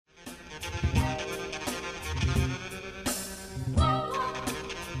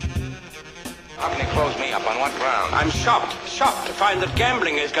How can he close me up? On what ground? I'm shocked to find that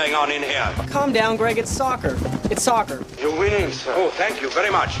gambling is going on in here. Calm down, Greg. It's soccer. It's soccer. You're winning, sir. Oh, thank you very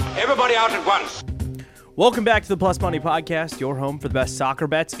much. Everybody out at once. Welcome back to the Plus Money Podcast, your home for the best soccer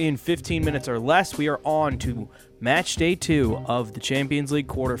bets in 15 minutes or less. We are on to match day 2 of the Champions League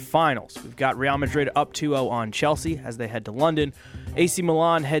quarterfinals. We've got Real Madrid up 2-0 on Chelsea as they head to London. AC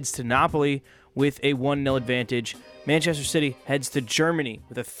Milan heads to Napoli with a 1-0 advantage. Manchester City heads to Germany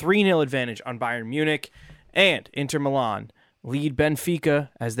with a 3-0 advantage on Bayern Munich. And Inter Milan lead Benfica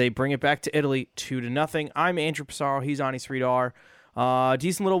as they bring it back to Italy 2-0. I'm Andrew Pissarro. He's Ani Sridhar.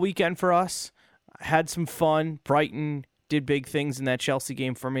 Decent little weekend for us. Had some fun. Brighton did big things in that Chelsea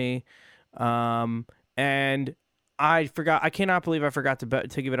game for me. And I cannot believe I forgot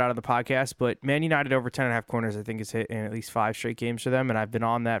to give it out of the podcast, but Man United over 10.5 corners I think is hit in at least 5 straight games for them, and I've been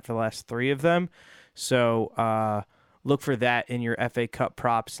on that for the last 3 of them. So look for that in your FA Cup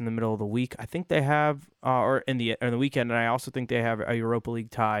props in the middle of the week. I think they have, or in the weekend, and I also think they have a Europa League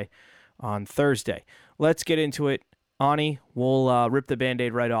tie on Thursday. Let's get into it. Ani, we'll rip the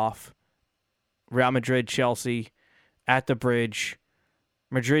Band-Aid right off. Real Madrid, Chelsea, at the bridge.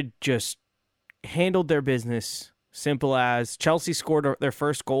 Madrid just handled their business. Simple as Chelsea scored their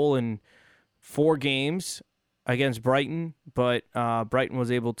first goal in 4 games against Brighton, but Brighton was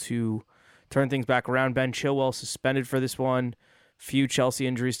able to turn things back around. Ben Chilwell suspended for this one. Few Chelsea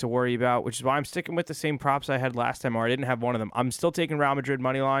injuries to worry about, which is why I'm sticking with the same props I had last time, or I didn't have one of them. I'm still taking Real Madrid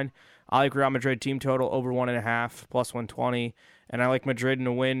money line. I like Real Madrid team total over 1.5 plus 120, and I like Madrid in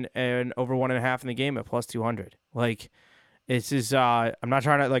a win and over 1.5 in the game at plus 200. Like, this is I'm not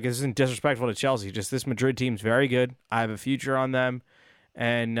trying to this isn't disrespectful to Chelsea. Just this Madrid team's very good. I have a future on them,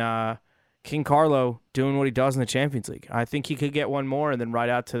 and King Carlo doing what he does in the Champions League. I think he could get one more and then ride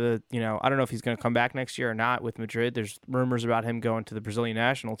out to the, I don't know if he's going to come back next year or not with Madrid. There's rumors about him going to the Brazilian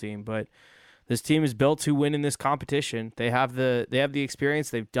national team, but this team is built to win in this competition. They have the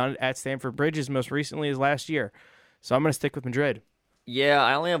experience. They've done it at Stamford Bridge as most recently as last year. So I'm going to stick with Madrid. Yeah,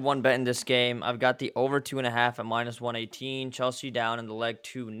 I only have one bet in this game. I've got the over 2.5 at minus 118. Chelsea down in the leg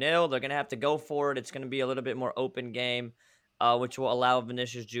 2-0. They're going to have to go for it. It's going to be a little bit more open game, which will allow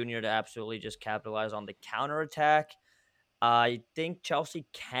Vinicius Jr. to absolutely just capitalize on the counterattack. I think Chelsea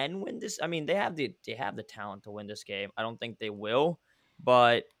can win this. I mean, they have the talent to win this game. I don't think they will,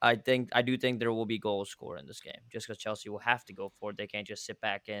 but I do think there will be goals scored in this game just because Chelsea will have to go for it. They can't just sit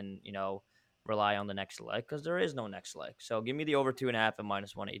back and, rely on the next leg because there is no next leg. So give me the over 2.5 at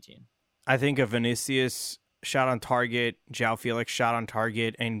minus 118. I think a Vinicius shot on target, João Felix shot on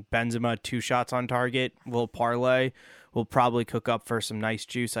target, and Benzema 2 shots on target will parlay. We'll probably cook up for some nice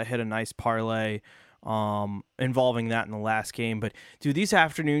juice. I hit a nice parlay involving that in the last game. But, dude, these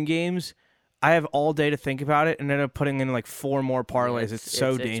afternoon games, I have all day to think about it and end up putting in 4 more parlays. Yeah, it's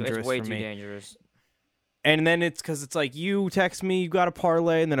so dangerous it's way for too me. Dangerous. And then it's because it's like you text me, you got a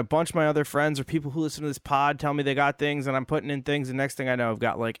parlay, and then a bunch of my other friends or people who listen to this pod tell me they got things, and I'm putting in things, and next thing I know, I've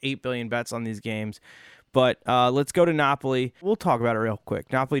got 8 billion bets on these games. But let's go to Napoli. We'll talk about it real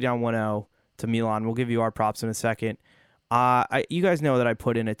quick. Napoli down 1-0 to Milan. We'll give you our props in a second. You guys know that I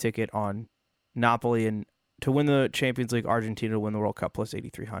put in a ticket on Napoli and to win the Champions League, Argentina to win the World Cup plus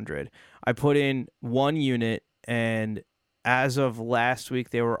 8,300. I put in 1 unit, and as of last week,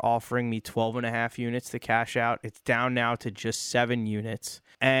 they were offering me 12.5 units to cash out. It's down now to just 7 units,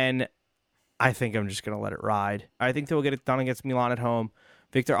 and I think I'm just going to let it ride. I think they'll get it done against Milan at home.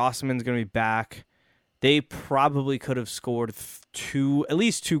 Victor Osimhen's going to be back. They probably could have scored at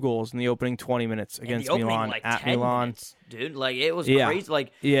least 2 goals in the opening 20 minutes against Milan at Milan. Minutes, dude, it was crazy.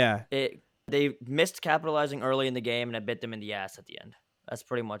 Yeah. They missed capitalizing early in the game, and it bit them in the ass at the end. That's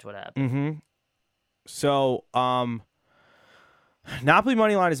pretty much what happened. Mm-hmm. So, Napoli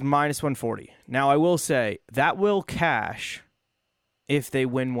money line is minus 140. Now, I will say that will cash if they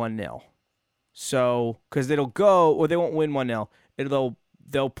win 1-0. So, because they won't win 1-0.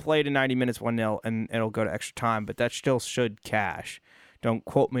 They'll play to 90 minutes 1-0, and it'll go to extra time, but that still should cash. Don't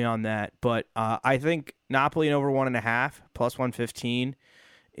quote me on that. But I think Napoli in over 1.5 plus 115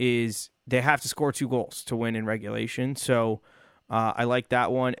 is they have to score 2 goals to win in regulation. So I like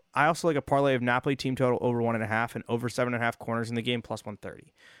that one. I also like a parlay of Napoli team total over 1.5 and over 7.5 corners in the game plus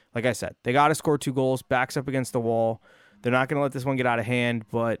 130. Like I said, they got to score 2 goals, backs up against the wall. They're not going to let this one get out of hand,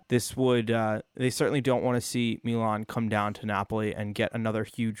 but this would they certainly don't want to see Milan come down to Napoli and get another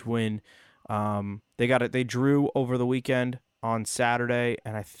huge win. They drew over the weekend on Saturday,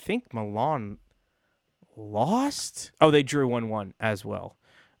 and I think Milan lost. Oh, they drew 1-1 as well.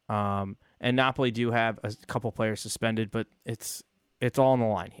 And Napoli do have a couple players suspended, but it's all on the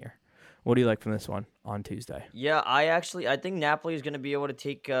line here. What do you like from this one on Tuesday? Yeah, I think Napoli is going to be able to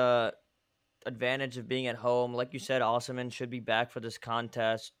take advantage of being at home. Like you said, Osimhen should be back for this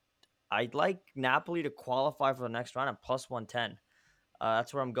contest. I'd like Napoli to qualify for the next round at plus 110.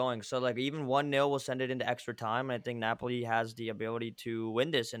 That's where I'm going. So, like, even 1-0 will send it into extra time. And I think Napoli has the ability to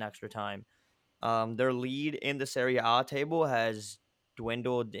win this in extra time. Their lead in the Serie A table has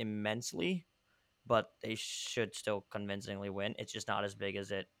dwindled immensely, but they should still convincingly win. It's just not as big as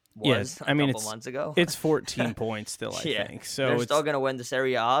it Yeah, was I a mean couple months ago. it's 14 points still, I Yeah, think. So they're it's still going to win the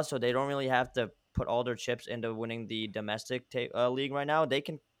Serie A, so they don't really have to put all their chips into winning the domestic league right now. They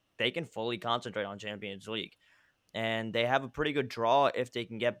can fully concentrate on Champions League, and they have a pretty good draw if they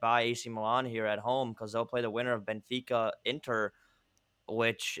can get by AC Milan here at home because they'll play the winner of Benfica Inter.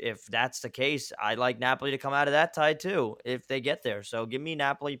 Which, if that's the case, I'd like Napoli to come out of that tie too if they get there. So give me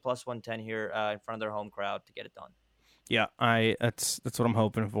Napoli plus 110 here in front of their home crowd to get it done. yeah, that's what I'm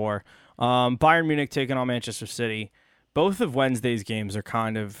hoping for. Bayern Munich taking on Manchester City. Both of Wednesday's games are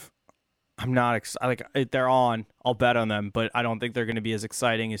kind of I'm not like they're on. I'll bet on them, but I don't think they're going to be as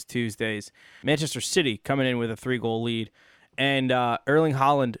exciting as Tuesdays. Manchester City coming in with a 3-goal lead, and Erling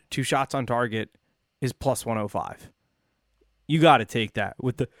Haaland 2 shots on target is plus 105. You got to take that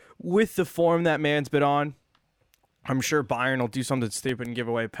with the form that man's been on. I'm sure Bayern will do something stupid and give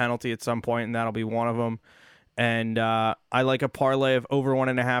away a penalty at some point, and that'll be one of them. And I like a parlay of over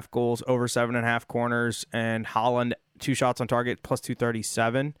 1.5 goals, over 7.5 corners, and Haaland 2 shots on target plus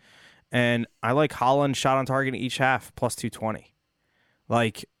 237. And I like Haaland shot on target in each half plus 220.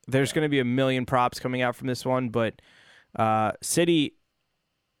 Like, there's going to be a million props coming out from this one, but City.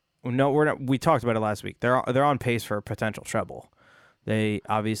 No, we're not. We talked about it last week. They're on pace for a potential treble. They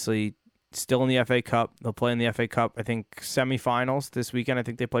obviously still in the FA Cup. They'll play in the FA Cup. I think semifinals this weekend. I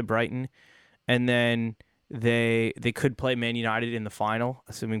think they play Brighton, and then they could play Man United in the final,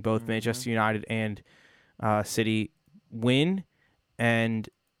 assuming both Manchester United and City win, and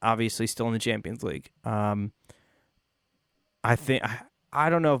obviously still in the Champions League. I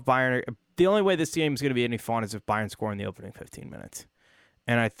don't know if Bayern. The only way this game is going to be any fun is if Bayern score in the opening 15 minutes.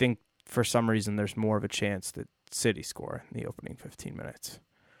 And I think for some reason there's more of a chance that City score in the opening 15 minutes.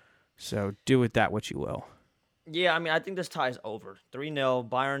 So do with that what you will. Yeah, I mean, I think this tie is over. 3-0.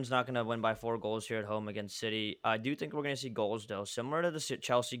 Bayern's not going to win by 4 goals here at home against City. I do think we're going to see goals, though. Similar to the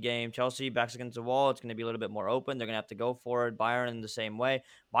Chelsea game. Chelsea backs against the wall. It's going to be a little bit more open. They're going to have to go for it. Bayern in the same way.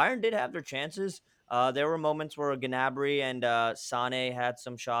 Bayern did have their chances. There were moments where Gnabry and Sané had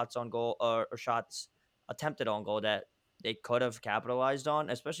some shots on goal or shots attempted on goal that they could have capitalized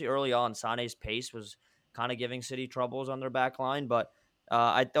on, especially early on. Sané's pace was kind of giving City troubles on their back line, but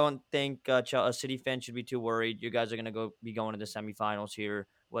I don't think a City fan should be too worried. You guys are going to be going to the semifinals here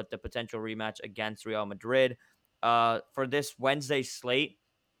with the potential rematch against Real Madrid. For this Wednesday slate,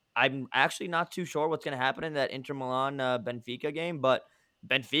 I'm actually not too sure what's going to happen in that Inter Milan Benfica game, but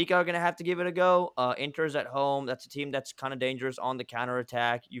Benfica are going to have to give it a go. Inter's at home. That's a team that's kind of dangerous on the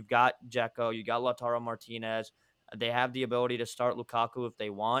counterattack. You've got Dzeko. You got Lautaro Martinez. They have the ability to start Lukaku if they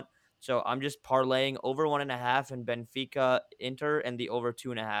want. So I'm just parlaying over 1.5 in Benfica Inter and the over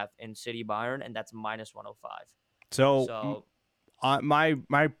 2.5 in City Bayern, and that's minus 105. So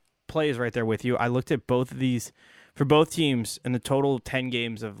my play is right there with you. I looked at both of these for both teams in the total 10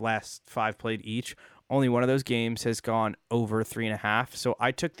 games of last 5 played each. Only one of those games has gone over 3.5. So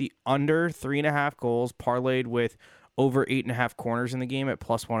I took the under 3.5 goals, parlayed with over 8.5 corners in the game at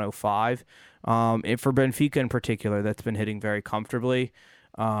plus 105. And for Benfica in particular, that's been hitting very comfortably.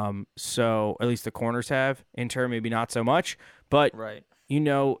 So at least the corners have. Inter maybe not so much, but right.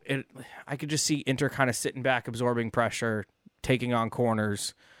 I could just see Inter kind of sitting back, absorbing pressure, taking on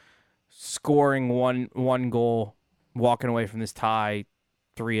corners, scoring one goal, walking away from this tie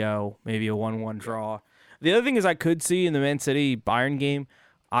 3-0, maybe a 1-1 draw. The other thing is I could see in the Man City Bayern game,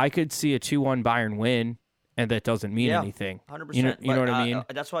 I could see a 2-1 Bayern win, and that doesn't mean anything. 100%. You know what I mean?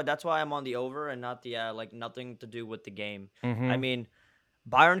 That's why I'm on the over and not the nothing to do with the game. Mm-hmm. I mean,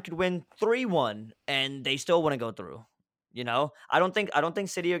 Bayern could win 3-1 and they still wouldn't go through. I don't think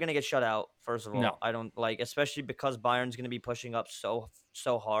City are going to get shut out, first of all. No. I don't especially because Bayern's going to be pushing up so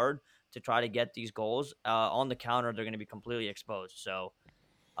hard to try to get these goals. On the counter, they're going to be completely exposed. So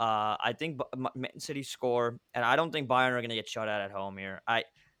I think Man City score, and I don't think Bayern are going to get shut out at home here.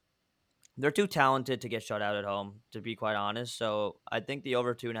 They're too talented to get shut out at home, to be quite honest. So I think the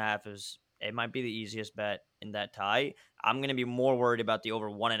over 2.5 it might be the easiest bet in that tie. I'm going to be more worried about the over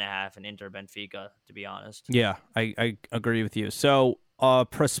 1.5 in Inter Benfica, to be honest. Yeah, I agree with you. So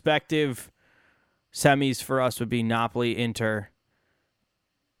prospective semis for us would be Napoli, Inter,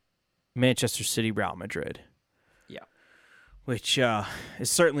 Manchester City, Real Madrid. Yeah. which is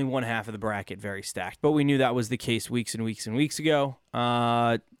certainly one half of the bracket very stacked. But we knew that was the case weeks and weeks and weeks ago.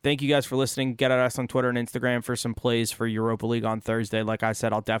 Thank you guys for listening. Get at us on Twitter and Instagram for some plays for Europa League on Thursday. Like I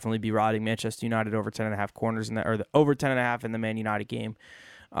said, I'll definitely be riding Manchester United over 10.5 corners or the over 10.5 in the Man United game.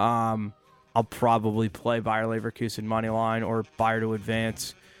 I'll probably play Bayer Leverkusen money line or Bayer to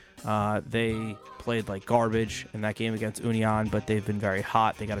advance. They played like garbage in that game against Union, but they've been very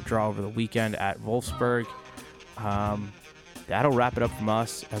hot. They got a draw over the weekend at Wolfsburg. That'll wrap it up from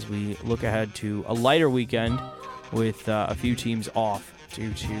us as we look ahead to a lighter weekend with a few teams off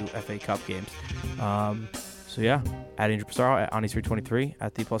due to FA Cup games. So yeah, at Andrew Pissarro, at Ani323,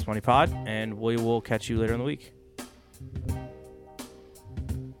 at the Plus Money Pod, and we will catch you later in the week.